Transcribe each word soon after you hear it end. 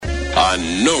I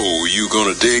know you're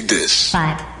gonna dig this.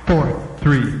 5, 4,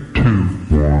 3, 2,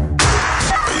 1.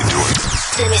 How you doing?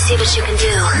 Let me see what you can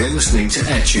do. You're listening to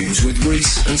Air Tunes with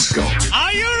Reese and Scott.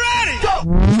 Are you ready? Go!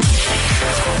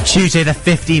 Tuesday the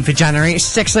 15th of January, it's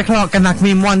 6 o'clock, and that can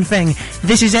mean one thing.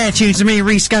 This is Air Tunes with me,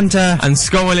 Reese Gunter. And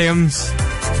Scott Williams.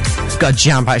 Got a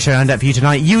jam-packed show lined up for you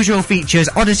tonight. Usual features,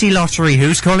 Odyssey Lottery,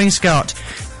 Who's Calling Scott,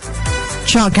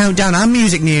 chart countdown and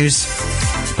music news.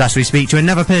 Plus we speak to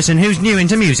another person who's new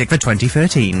into music for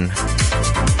 2013.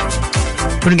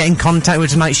 If you want to get in contact with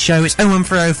tonight's show, it's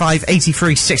 01305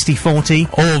 83 60 40.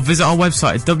 Or visit our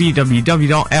website at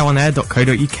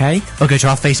www.aironair.co.uk. Or go to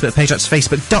our Facebook page, that's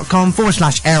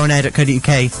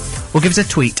facebook.com/aironair.co.uk. Or give us a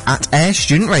tweet at Air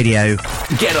Student Radio.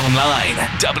 Get online,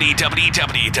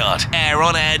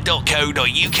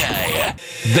 www.aironair.co.uk.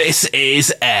 This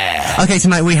is Air. Okay,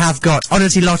 tonight we have got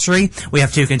Odyssey Lottery. We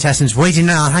have two contestants waiting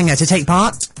in our hangar to take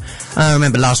part.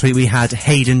 Remember last week we had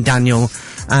Hayden, Daniel,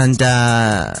 and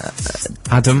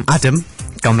Adam,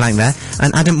 gone blank there,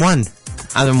 and Adam won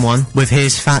with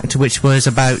his fact, which was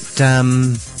about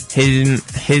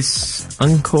his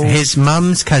uncle, his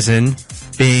mum's cousin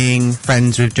being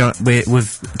friends with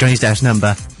with Johnny Depp's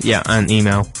number, and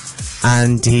email,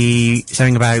 and he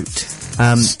something about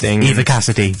Sting, Eva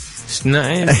Cassidy,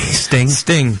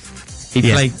 Sting. He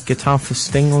played guitar for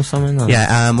Sting or something.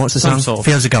 What's the song?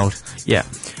 Fields of Gold. Yeah,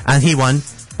 and he won.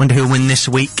 Wonder who'll win this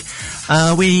week.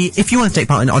 If you want to take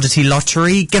part in Odyssey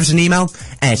Lottery, give us an email,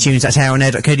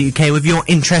 airtunes@aironair.co.uk with your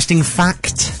interesting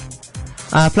fact.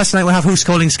 Plus tonight we'll have Who's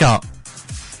Calling Scott.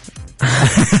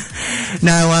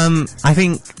 Now, I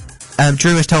think,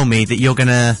 Drew has told me that you're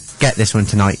gonna get this one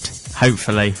tonight.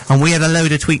 Hopefully. And we had a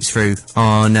load of tweets through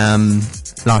on,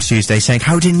 last Tuesday saying,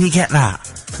 how didn't you get that?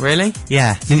 Really?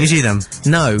 Yeah. Didn't you see them?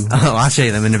 No. Oh, I'll show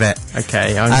you them in a bit.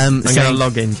 Okay, I'm gonna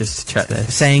log in just to check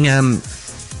this. Saying,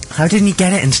 how didn't you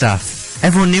get it and stuff?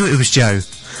 Everyone knew it was Joe.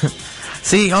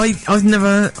 See, I've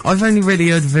only really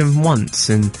heard of him once,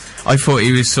 and I thought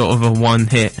he was sort of a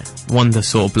one-hit wonder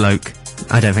sort of bloke.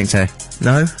 I don't think so.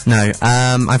 No? No,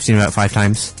 I've seen him about 5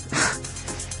 times.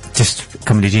 Just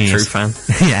comedy genius. True fan.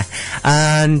 Yeah.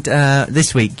 And,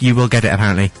 this week you will get it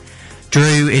apparently.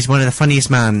 Drew is one of the funniest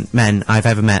men I've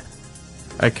ever met.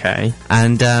 Okay.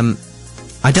 And,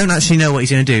 I don't actually know what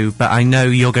he's gonna do, but I know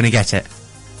you're gonna get it.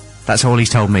 That's all he's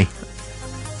told me.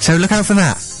 So look out for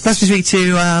that. Plus we speak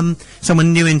to,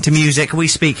 someone new into music. We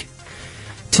speak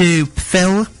to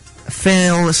Phil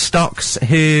Stocks,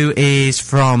 who is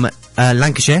from,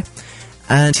 Lancashire.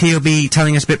 And he'll be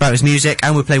telling us a bit about his music,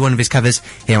 and we'll play one of his covers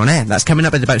here on air. That's coming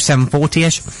up at about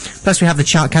 7:40ish. Plus we have the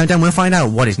chart countdown. We'll find out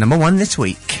what is number 1 this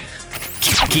week.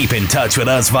 Keep in touch with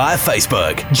us via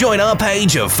Facebook. Join our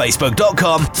page of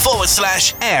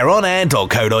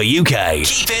facebook.com/aironair.co.uk.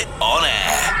 Keep it on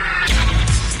air.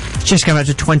 Just coming up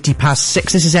to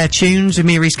 6:20. This is Air Tunes with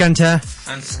me, Reese Gunter.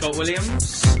 And Scott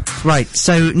Williams. Right,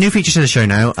 so new features to the show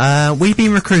now. We've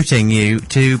been recruiting you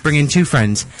to bring in 2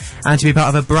 friends and to be part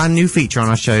of a brand new feature on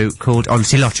our show called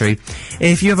Odyssey Lottery.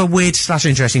 If you have a weird /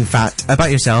 interesting fact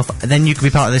about yourself, then you can be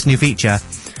part of this new feature.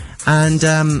 And,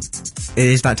 it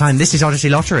is that time. This is Odyssey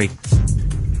Lottery.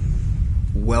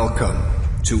 Welcome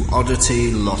to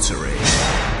Odyssey Lottery.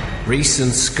 Reese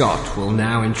and Scott will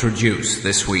now introduce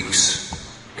this week's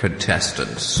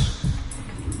contestants.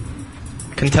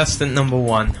 Contestant number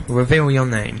 1, reveal your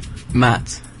name.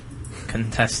 Matt.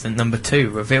 Contestant number 2,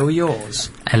 reveal yours.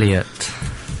 Elliot.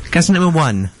 Contestant number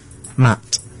 1,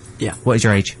 Matt. Yeah. What is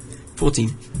your age?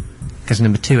 14. Contestant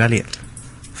number 2, Elliot.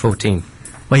 14.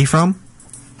 Where are you from?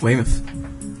 Weymouth.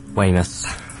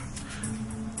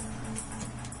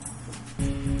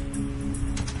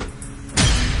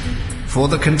 For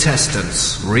the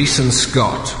contestants, Reese and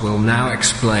Scott will now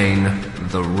explain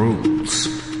the rules.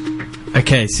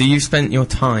 Okay, so you've spent your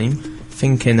time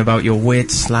thinking about your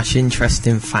weird /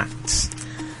 interesting facts.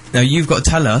 Now you've got to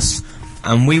tell us,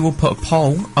 and we will put a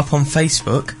poll up on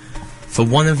Facebook for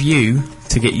one of you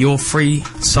to get your 3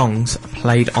 songs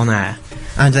played on air.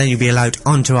 And then you'll be allowed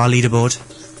onto our leaderboard,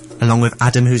 along with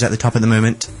Adam, who's at the top at the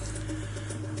moment.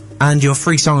 And your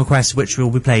 3 song requests, which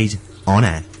will be played on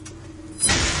air.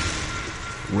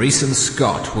 Reese and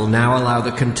Scott will now allow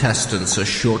the contestants a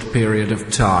short period of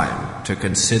time to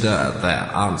consider their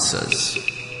answers.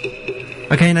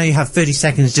 Okay, now you have 30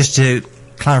 seconds just to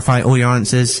clarify all your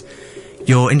answers,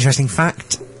 your interesting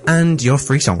fact, and your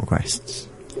 3 song requests.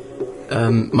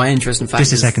 My interesting fact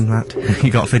Just a second, Matt. You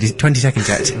got 20 seconds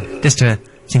yet. Just to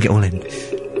sink it all in.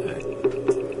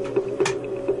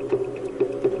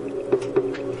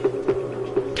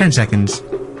 Ten seconds.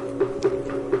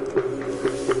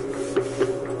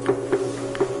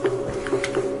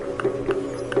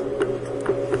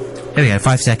 There we go,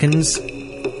 5 seconds.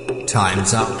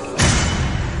 Time's up.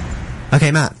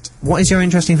 Okay, Matt, what is your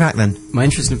interesting fact then? My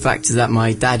interesting fact is that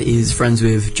my dad is friends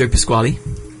with Joe Pasquale.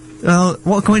 Well,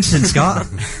 what a coincidence, Scott.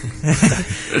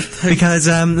 Because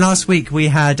last week we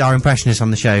had our impressionist on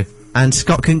the show, and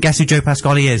Scott couldn't guess who Joe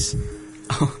Pasquale is.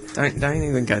 Oh, don't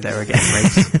even go there again,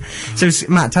 mate. So,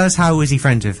 Matt, tell us, how was he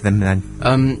friends with them then?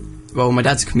 Well, my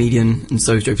dad's a comedian, and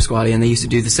so is Joe Pasquale, and they used to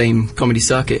do the same comedy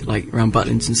circuit, like, around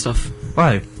Butlins and stuff.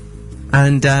 Wow.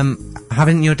 And,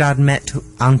 haven't your dad met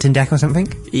Ant and Dec or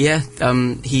something? Yeah,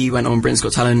 he went on Britain's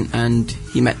Got Talent, and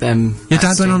he met them... Your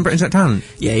dad went on Britain's Got Talent?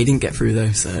 Yeah, he didn't get through,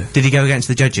 though, so... Did he go against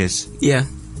the judges? Yeah.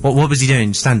 What was he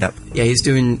doing? Stand-up? Yeah, he's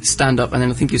doing stand-up, and then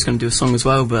I think he was going to do a song as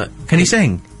well, but... Can he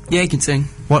sing? Yeah, he can sing.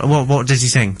 What does he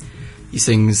sing? He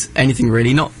sings anything,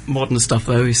 really. Not modern stuff,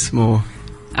 though. It's more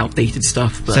outdated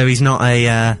stuff, but... So he's not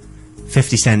a,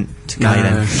 50 Cent guy,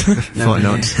 then? No, Thought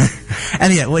not.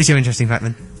 Elliot, what is your interesting fact,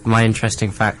 then? My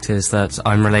interesting fact is that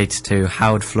I'm related to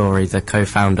Howard Florey, the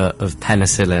co-founder of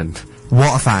Penicillin.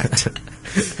 What a fact.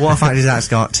 What a fact is that,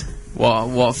 Scott?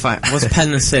 What fact? What's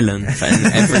penicillin for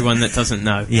everyone that doesn't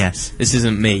know? Yes. This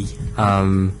isn't me.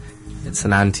 It's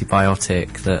an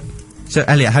antibiotic that... So,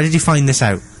 Elliot, how did you find this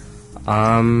out?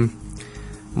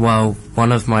 Well,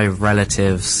 one of my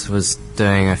relatives was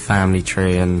doing a family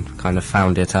tree and kind of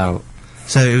found it out.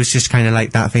 So it was just kind of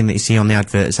like that thing that you see on the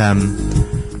adverts,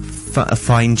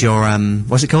 find your,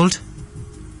 what's it called?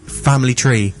 Family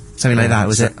tree. Something like that,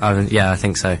 was it? Yeah, I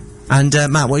think so. And,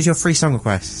 Matt, what is your free song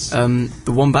requests? The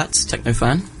Wombats, Techno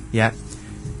Fan. Yeah.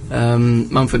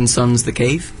 Mumford & Sons, The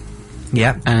Cave.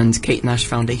 Yeah. And Kate Nash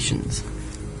Foundations.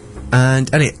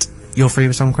 And, Elliot, your free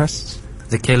song requests?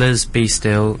 The Killers, Be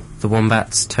Still, The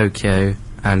Wombats, Tokyo,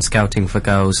 and Scouting for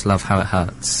Girls, Love How It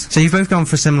Hurts. So you've both gone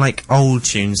for some, like, old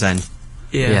tunes, then?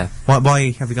 Yeah.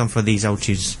 Why have you gone for these old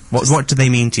tunes? What do they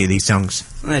mean to you, these songs?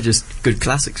 They're just good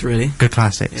classics, really. Good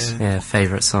classics. Yeah,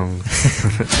 favourite song.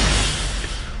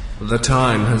 The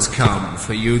time has come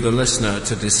for you, the listener,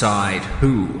 to decide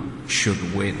who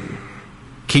should win.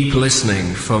 Keep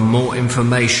listening for more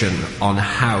information on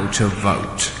how to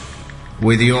vote.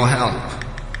 With your help,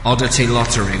 Oddity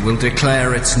Lottery will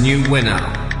declare its new winner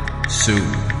soon.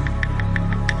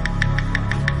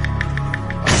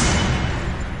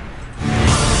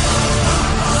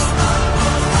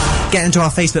 Get into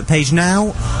our Facebook page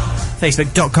now,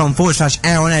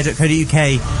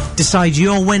 facebook.com/aironair.co.uk. Decide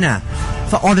your winner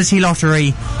for Oddity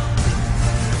Lottery.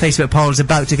 Facebook poll is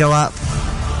about to go up.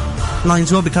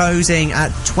 Lines will be closing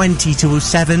at 20 to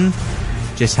 7.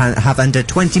 Just have under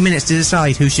 20 minutes to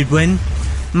decide who should win.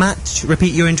 Matt,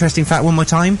 repeat your interesting fact one more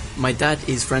time. My dad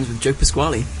is friends with Joe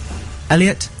Pasquale.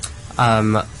 Elliot?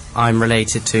 I'm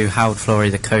related to Howard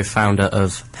Florey, the co-founder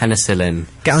of Penicillin.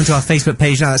 Get onto our Facebook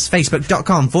page now. That's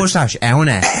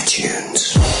facebook.com/aironair.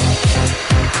 iTunes.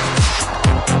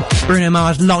 Bruno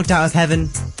Mars, Locked Out of Heaven.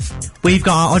 We've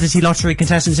got our Oddity Lottery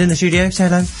contestants in the studio. Say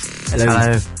hello.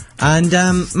 Hello. And,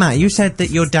 Matt, you said that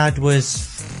your dad was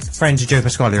friends with Joe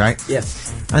Pasquale, right? Yeah.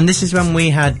 And this is when we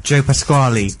had Joe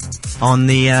Pasquale on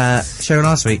the show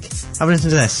last week. Have a listen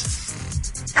to this.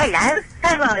 Hello,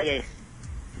 how are you?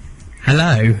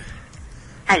 Hello.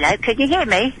 Hello, can you hear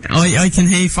me? I can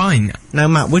hear you fine. Now,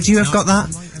 Matt, would you have got that?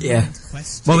 Yeah.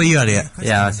 What were you, Elliot?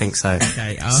 Yeah, I think so.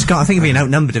 Okay, Scott, I think you're being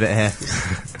outnumbered a bit here.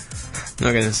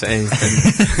 not going to say anything.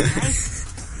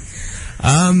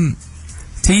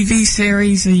 TV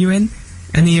series, are you in?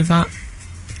 Any of that?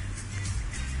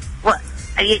 What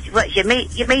you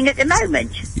mean at the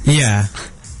moment? Yeah.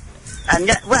 I'm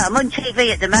on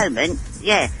TV at the moment,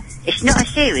 yeah. It's not a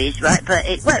series, right, but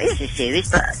it is a series,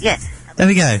 but yeah. There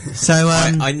we go. So,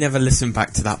 I never listen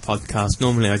back to that podcast.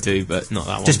 Normally I do, but not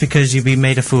that one. just because you've been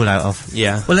made a fool out of.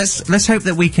 Yeah. Well, let's hope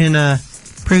that we can,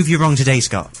 prove you wrong today,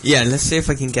 Scott. Yeah, let's see if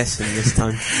I can guess him this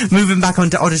time. Moving back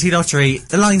onto Oddity Lottery,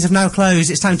 the lines have now closed.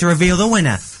 It's time to reveal the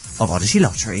winner of Oddity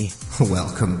Lottery.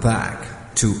 Welcome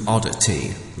back to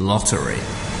Oddity Lottery.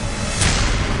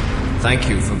 Thank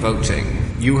you for voting.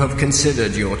 You have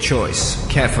considered your choice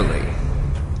carefully.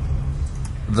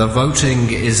 The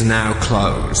voting is now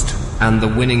closed, and the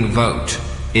winning vote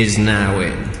is now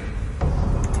in.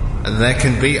 There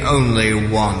can be only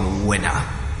one winner.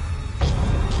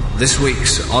 This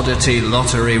week's Oddity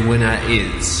Lottery winner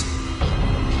is...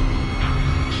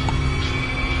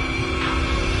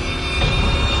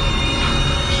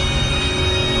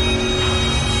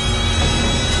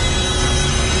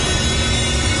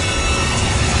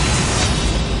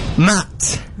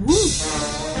 Matt! Woo.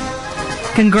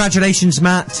 Congratulations,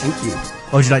 Matt. Thank you.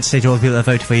 What would you like to say to all the people that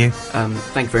voted for you?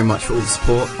 Thank you very much for all the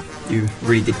support. You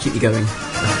really did keep me going.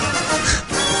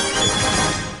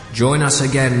 Join us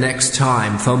again next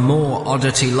time for more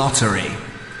Oddity Lottery,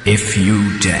 if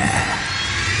you dare.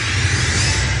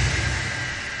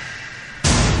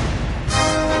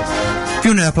 If you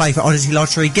want to apply for Oddity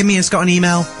Lottery, give me and Scott an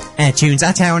email,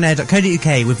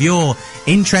 airtunes@aironair.co.uk with your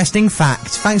interesting fact.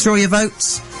 Thanks for all your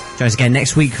votes. Join us again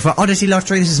next week for Oddity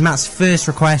Lottery. This is Matt's first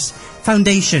request.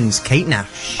 Foundations, Kate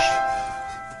Nash.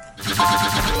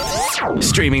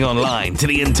 Streaming online to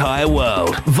the entire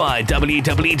world via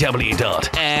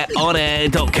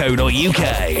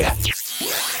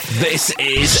www.aironair.co.uk. This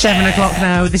is 7 o'clock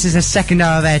now. This is the second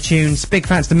hour of Air Tunes. Big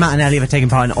thanks to Matt and Elliot for taking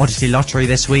part in Oddity Lottery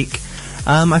this week.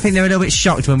 I think they were a little bit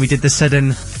shocked when we did the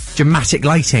sudden dramatic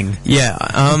lighting. Yeah,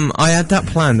 I had that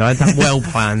planned. I had that well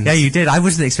planned. Yeah, you did. I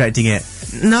wasn't expecting it.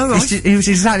 No, it was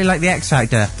exactly like the X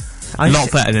Factor. A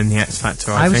lot better than the X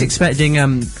Factor, I was think. expecting,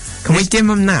 Can we dim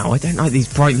them now? I don't like these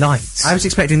bright lights. I was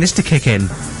expecting this to kick in.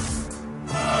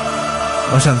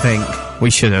 Or something. We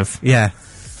should have. Yeah.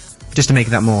 Just to make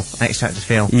that more X Factor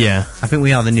feel. Yeah. I think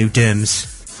we are the new Derms.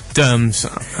 Derms.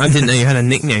 I didn't know you had a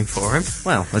nickname for him.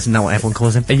 Well, that's not what everyone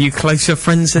calls him. Are you closer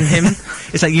friends than him?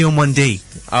 It's like you and 1D.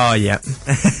 Oh, yeah. Big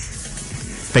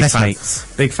Best fan. mates.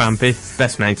 Big fan.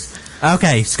 Best mates.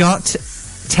 Okay, Scott.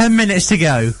 10 minutes to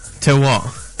go. To what?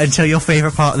 Until your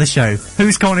favourite part of the show.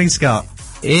 Who's calling Scott?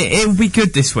 It'll be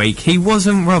good this week. He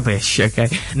wasn't rubbish, okay?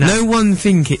 No. No one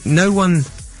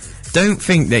don't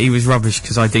think that he was rubbish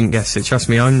because I didn't guess it. Trust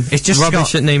me, it's just rubbish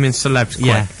Scott. at naming celebs.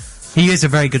 Yeah. He is a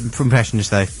very good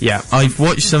impressionist, though. Yeah, I've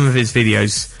watched some of his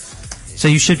videos. So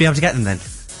you should be able to get them then.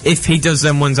 If he does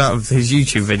them ones out of his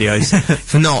YouTube videos.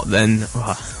 If not, then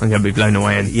I'm going to be blown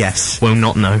away and yes. will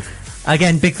not know.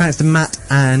 Again, big thanks to Matt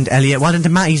and Elliot. Well done to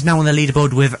Matt, he's now on the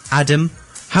leaderboard with Adam.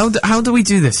 How do we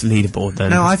do this leaderboard then?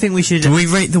 No, I think we should... Do we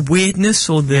rate the weirdness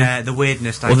or the... Yeah, the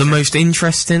weirdness. Or the most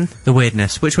interesting? The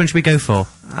weirdness. Which one should we go for?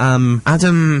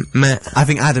 Adam, Matt... I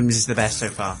think Adam's is the best so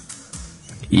far.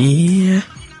 Yeah.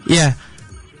 Yeah.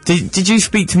 Did you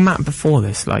speak to Matt before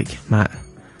this? Like, Matt...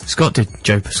 Scott did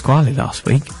Joe Pasquale last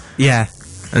week. Yeah.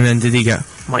 And then did he go,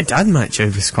 my dad met Joe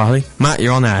Pasquale? Matt,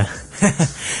 you're on air.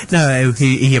 No,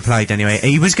 he applied anyway.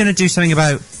 He was going to do something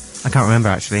about... I can't remember,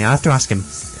 actually. I have to ask him.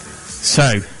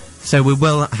 So we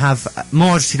will have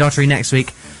more Odyssey Lottery next week.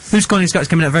 Who's Calling Scott's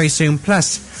coming up very soon.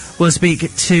 Plus, we'll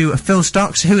speak to Phil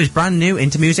Stocks, who is brand new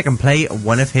into music, and play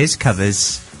one of his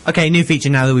covers. Okay, new feature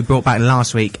now that we brought back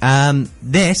last week.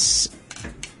 This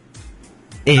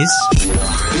is...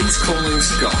 Who's Calling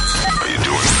Scott? How you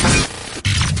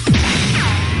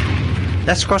doing?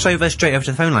 Let's cross straight over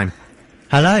to the phone line.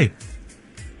 Hello.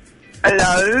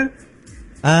 Hello.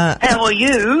 How are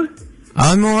you?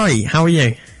 I'm alright, how are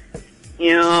you?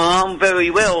 Yeah, I'm very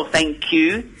well, thank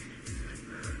you.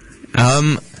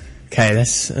 Okay,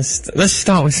 let's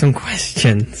start with some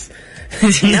questions.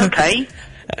 Okay.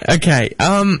 Okay,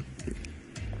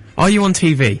 are you on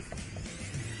TV?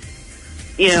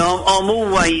 Yeah, I'm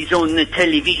always on the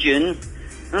television.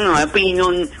 I've been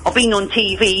on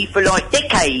TV for like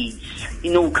decades,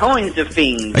 in all kinds of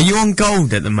things. Are you on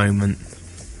Gold at the moment?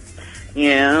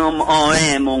 Yeah, I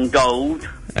am on Gold.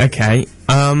 Okay,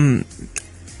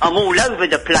 I'm all over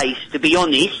the place, to be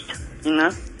honest, you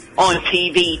know.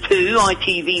 ITV2,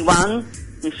 ITV1,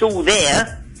 it's all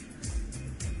there.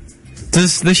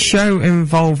 Does the show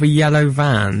involve a yellow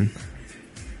van?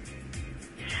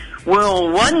 Well,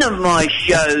 one of my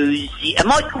shows...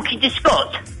 Am I talking to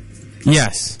Scott?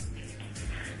 Yes.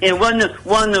 Yeah, one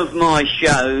of my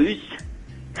shows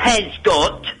has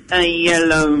got a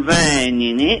yellow van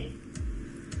in it.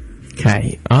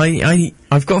 Okay,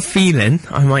 I've got a feeling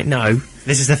I might know.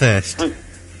 This is the first.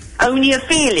 Only a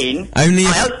feeling? I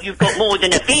hope you've got more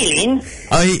than a feeling.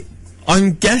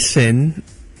 I'm guessing...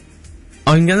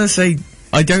 I'm gonna say...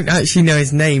 I don't actually know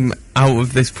his name out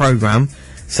of this programme,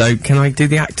 so can I do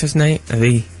the actor's name?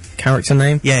 The character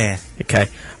name? Yeah. Okay.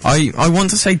 I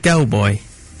want to say Del Boy.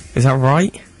 Is that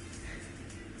right?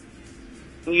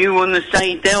 You want to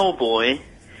say Del Boy?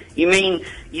 You mean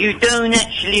you don't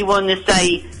actually want to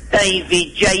say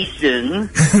David Jason?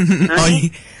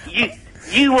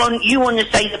 You want to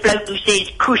say the bloke who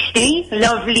says Christy,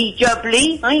 lovely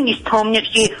jubbly, eh? This time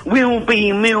next year we'll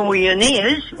be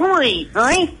millionaires, oi,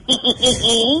 eh?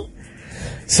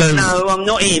 So no, I'm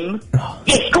not him.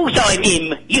 Yes, of course I'm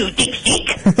him, you dipstick.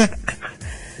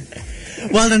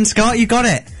 Well done, Scott, you got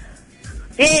it.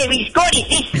 Yeah, he's got it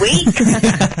this week.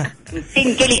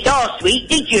 Didn't get it last week,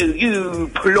 did you, you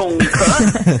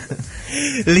plonker?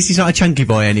 At least he's not a chunky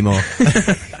boy anymore.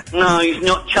 No, he's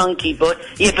not chunky, but...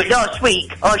 Yeah, but last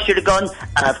week, I should have gone,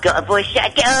 I've got a voice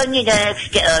that get on your nerves,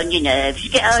 get on your nerves,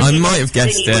 get on your nerves. I might have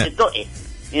guessed then you would have got it.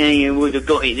 Yeah, you would have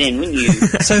got it then, wouldn't you?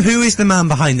 So who is the man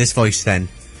behind this voice, then?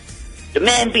 the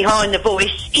man behind the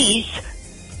voice is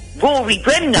Rory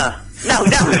Bremner. No,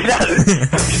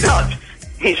 it's not.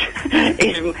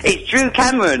 It's Drew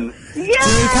Cameron. Yeah!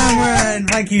 Drew Cameron!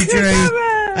 Thank you, Drew.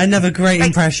 Another great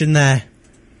impression there.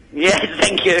 Yes,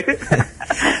 thank you.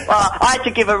 Well, I had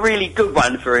to give a really good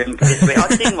one for him this week. I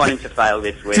didn't want him to fail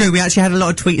this week. Drew, we actually had a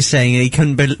lot of tweets saying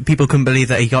people couldn't believe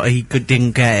that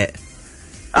didn't get it.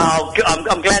 Oh,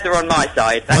 I'm glad they're on my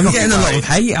side. I'm getting a lot of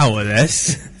hate out of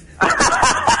this.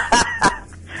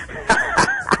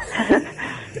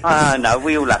 No,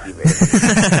 we all love you, really.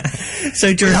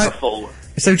 So, Drew,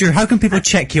 how can people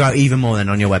check you out even more than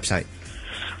on your website?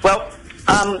 Well,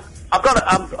 I've got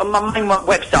my main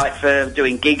website for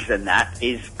doing gigs and that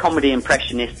is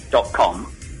comedyimpressionist.com.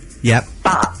 Yep.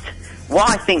 But what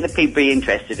I think that people be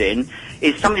interested in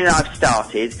is something that I've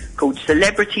started called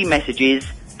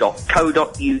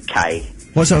celebritymessages.co.uk.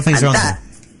 What sort of things are on there?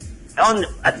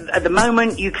 At the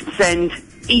moment, you can send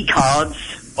e-cards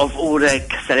of all the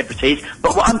celebrities,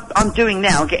 but what I'm doing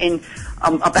now, getting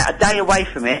about a day away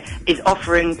from it, is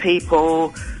offering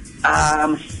people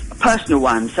a personal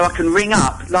one, so I can ring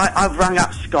up, like I've rung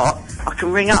up Scott, I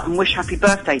can ring up and wish happy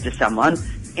birthday to someone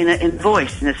in a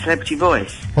celebrity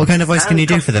voice. What kind of voice can you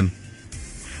do for them?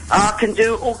 I can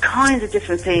do all kinds of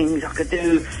different things. I could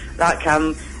do like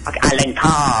Alan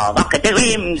Carr. I could do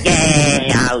him,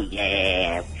 yeah, oh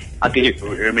yeah. I could do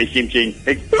Homer Simpson.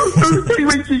 Happy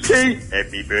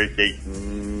birthday.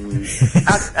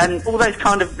 And all those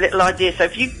kind of little ideas. So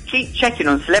if you keep checking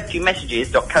on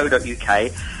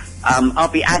celebritymessages.co.uk, I'll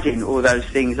be adding all those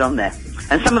things on there.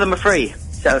 And some of them are free,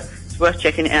 so it's worth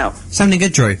checking it out. Sounding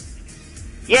good, Drew.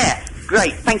 Yeah,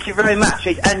 great. Thank you very much.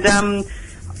 And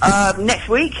next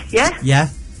week, yeah? Yeah.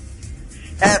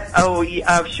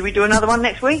 Should we do another one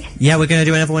next week? Yeah, we're going to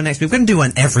do another one next week. We're going to do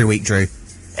one every week, Drew.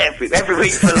 Every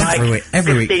week for like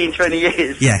every 15, 20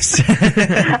 years. Yes.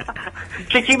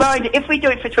 Could you mind, if we do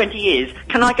it for 20 years,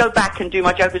 can I go back and do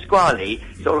my Joe Pasquale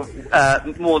sort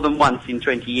of more than once in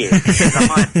 20 years?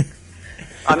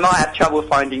 I might have trouble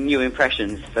finding new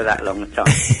impressions for that long a time.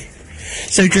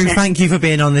 So, Drew, thank you for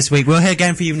being on this week. We'll hear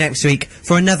again from you next week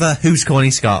for another Who's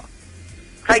Calling Scott.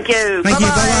 Thank you. Thank you.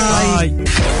 Bye-bye.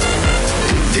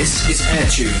 This is Air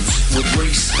Tunes with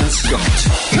Reese and Scott.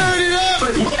 Turn it up!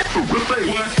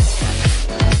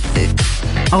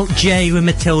 Alt J with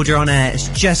Matilda on air. It's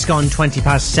just gone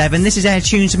 7:20. This is Air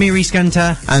Tunes with me, Reese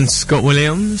Gunter. And Scott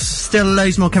Williams. Still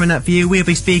loads more coming up for you. We'll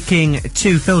be speaking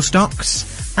to Phil Stocks,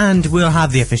 and we'll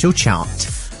have the official chart.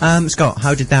 Scott,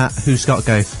 how did that Who's Scott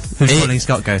go? Who's Calling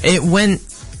Scott go? It went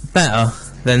better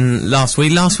than last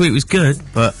week. Last week was good,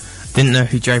 but didn't know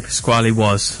who Joe Pasquale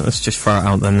was. Let's just throw it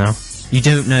out there now. You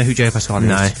don't know who Joe Pasquale is?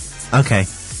 No. Okay.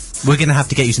 We're going to have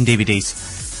to get you some DVDs.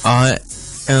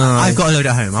 I've got a load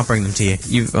at home. I'll bring them to you.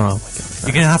 Oh, my God.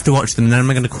 You're going to have to watch them, and then I'm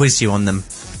going to quiz you on them.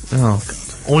 Oh, God.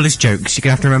 All his jokes. You're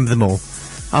going to have to remember them all.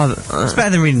 It's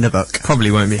better than reading the book.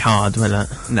 Probably won't be hard, will it?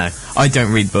 No. I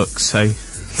don't read books, so...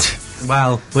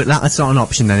 Well, that's not an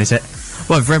option then, is it?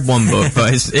 Well, I've read one book,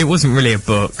 but it wasn't really a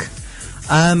book.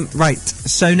 Right.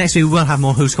 So next week we will have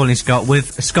more Who's Calling Scott,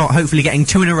 with Scott hopefully getting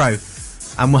 2 in a row.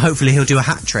 And hopefully he'll do a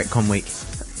hat trick one week.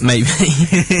 Maybe.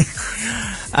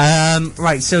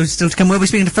 Right, so still to come, we'll be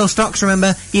speaking to Phil Stocks.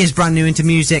 Remember, he is brand new into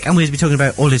music, and we'll be talking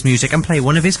about all his music and play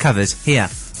one of his covers here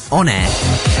on air.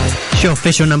 Your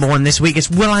official number 1 this week is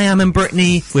Will.i.am and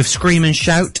Britney with Scream and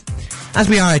Shout. As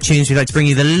we are at Tunes, we'd like to bring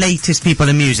you the latest people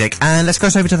in music, and let's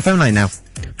cross over to the phone line now.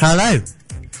 Hello.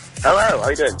 Hello, how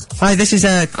you doing? Hi, this is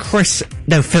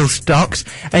Phil Stocks.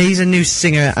 He's a new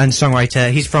singer and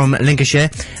songwriter. He's from Lincolnshire.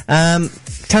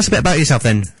 Tell us a bit about yourself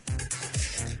then.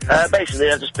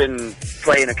 Basically, I've just been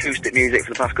playing acoustic music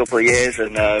for the past couple of years,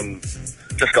 and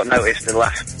just got noticed in the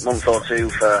last month or two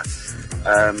for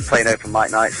playing open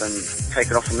mic nights, and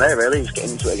taking off from there, really, just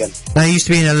getting into it again. Now, you used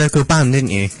to be in a local band, didn't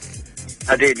you?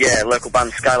 I did, yeah, local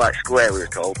band Skylight Square, we were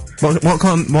called.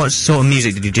 What sort of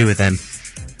music did you do with them?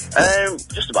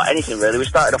 Just about anything, really. We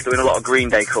started off doing a lot of Green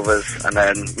Day covers, and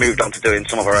then moved on to doing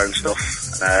some of our own stuff.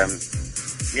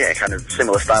 Yeah, kind of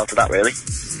similar style to that, really.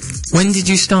 When did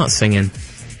you start singing?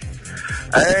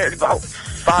 About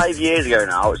 5 years ago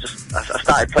now. I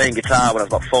started playing guitar when I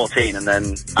was about 14, and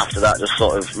then after that just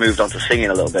sort of moved on to singing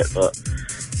a little bit, but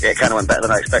yeah, it kind of went better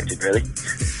than I expected, really.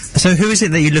 So who is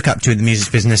it that you look up to in the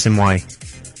music business, and why?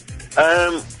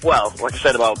 Well, like I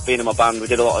said about being in my band, we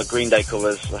did a lot of Green Day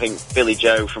covers. I think Billy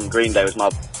Joe from Green Day was my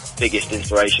biggest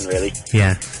inspiration, really.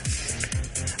 Yeah.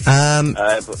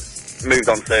 But moved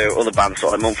on to other bands,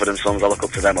 sort of like Mumford & Sons. I look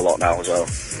up to them a lot now as well.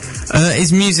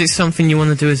 Is music something you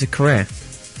want to do as a career?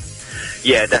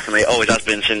 Yeah, definitely. It always has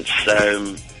been since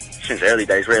since early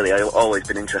days, really. I've always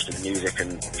been interested in music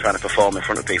and trying to perform in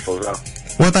front of people as well.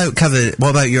 What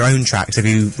about your own tracks? Have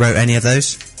you wrote any of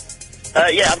those?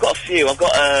 Yeah, I've got a few. I've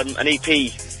got an EP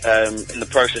in the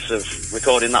process of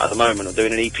recording that at the moment. I'm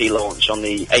doing an EP launch on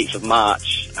the 8th of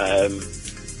March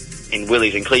in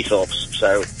Willie's in Cleethorpes.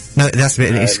 So No, that's a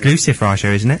bit exclusive for our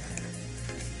show, isn't it?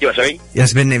 You what, sorry?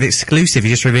 That's a bit exclusive.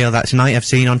 You just revealed that tonight. I've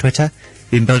seen on Twitter.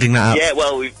 You've been building that up. Yeah,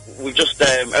 well, we've just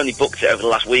only booked it over the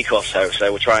last week or so,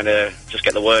 so we're trying to just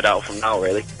get the word out from now,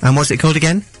 really. And what's it called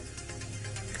again?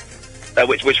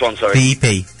 Which one, sorry? The EP.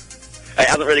 It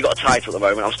hasn't really got a title at the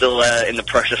moment. I'm still in the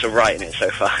process of writing it so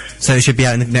far. So it should be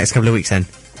out in the next couple of weeks then?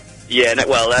 Yeah,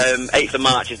 8th of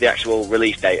March is the actual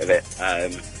release date of it.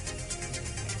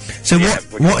 So yeah,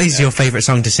 what is your favourite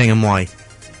song to sing and why?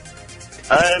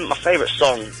 My favourite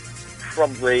song,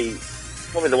 probably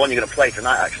the one you're going to play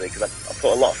tonight, actually, because I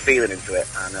put a lot of feeling into it,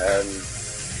 and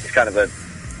it's kind of a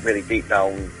really deep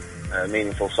down,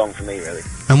 meaningful song for me, really.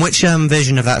 And which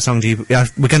version of that song do you...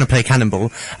 we're going to play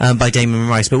Cannonball by Damien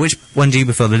Rice, but which one do you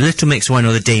prefer, the Little Mix one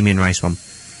or the Damien Rice one?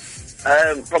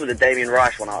 Probably the Damien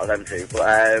Rice one out of them two, but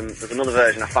there's another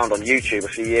version I found on YouTube a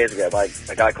few years ago by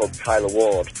a guy called Tyler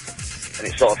Ward, and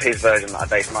it's sort of his version that I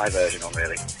based my version on,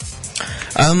 really.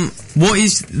 What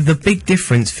is the big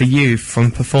difference for you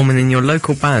from performing in your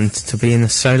local band to being a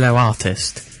solo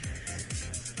artist?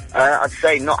 I'd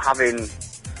say not having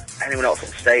anyone else on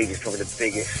stage is probably the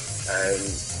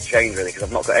biggest change, really, because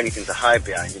I've not got anything to hide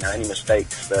behind. You know, any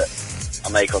mistakes that I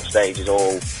make on stage is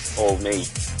all me.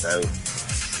 So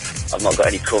I've not got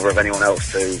any cover of anyone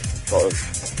else to sort of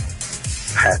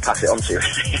pass it on to.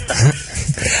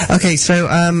 Okay, so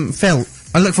Phil,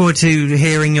 I look forward to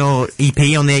hearing your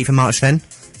EP on the 8th of March then.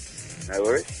 No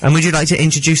worries. And would you like to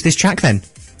introduce this track then?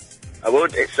 I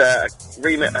would. It's a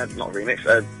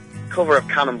a cover of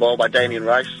Cannonball by Damien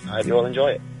Rice. I hope you all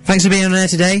enjoy it. Thanks for being on there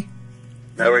today.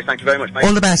 No worries, thank you very much, mate.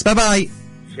 All the best, bye-bye.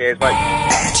 Cheers, bye.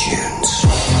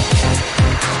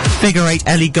 Figure 8,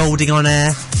 Ellie Goulding on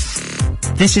air.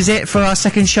 This is it for our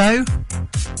second show.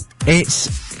 It's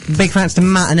big thanks to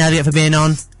Matt and Elliot for being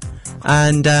on.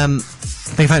 And,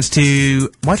 big thanks to...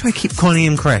 Why do I keep calling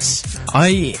him Chris?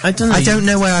 I don't know. I don't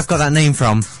know where I've got that name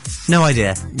from. No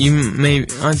idea. You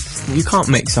can't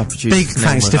mix up a Big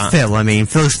thanks to Phil,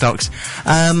 Phil Stocks.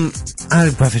 I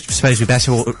suppose we best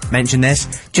all mention this.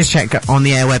 Just check on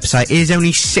the Air website. It is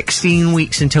only 16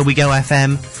 weeks until we go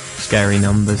FM. Scary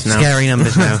numbers now.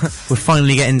 We're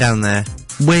finally getting down there.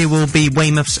 We will be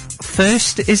Weymouth's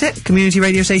first, is it? Community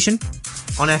radio station?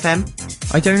 On FM?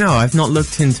 I don't know, I've not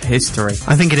looked into history.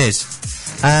 I think it is.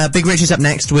 Big Rich is up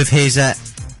next with his,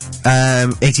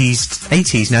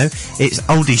 80s, no? It's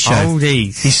Oldies show.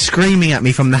 Oldies. He's screaming at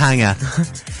me from the hangar.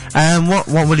 What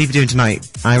will he be doing tonight?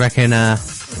 I reckon, a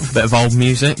bit of old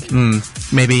music.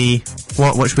 Maybe,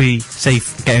 what should we say,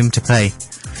 get him to play?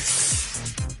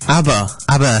 ABBA.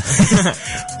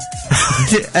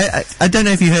 I don't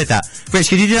know if you heard that. Rich,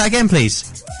 could you do that again, please?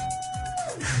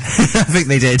 I think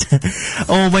they did.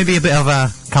 Or maybe a bit of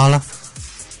Carla.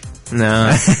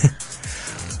 No.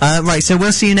 Right, so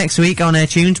we'll see you next week on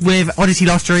AirTunes with Odyssey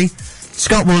Lottery.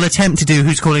 Scott will attempt to do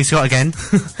Who's Calling Scott again.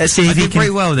 Let's see if he did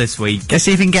pretty well this week. Let's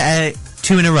see if he can get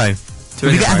 2 in a row. If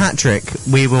we get a hat-trick,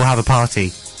 we will have a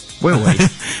party. Will we?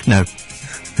 No.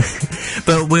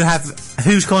 But we'll have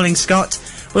Who's Calling Scott.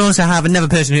 We'll also have another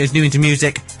person who is new into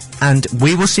music. And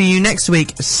we will see you next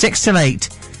week, 6 till 8,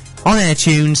 on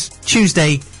AirTunes,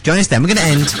 Tuesday. Join us then. We're going to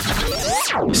end.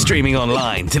 Streaming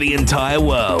online to the entire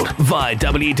world via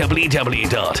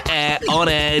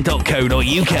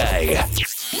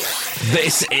www.aironair.co.uk.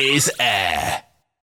 This is Air.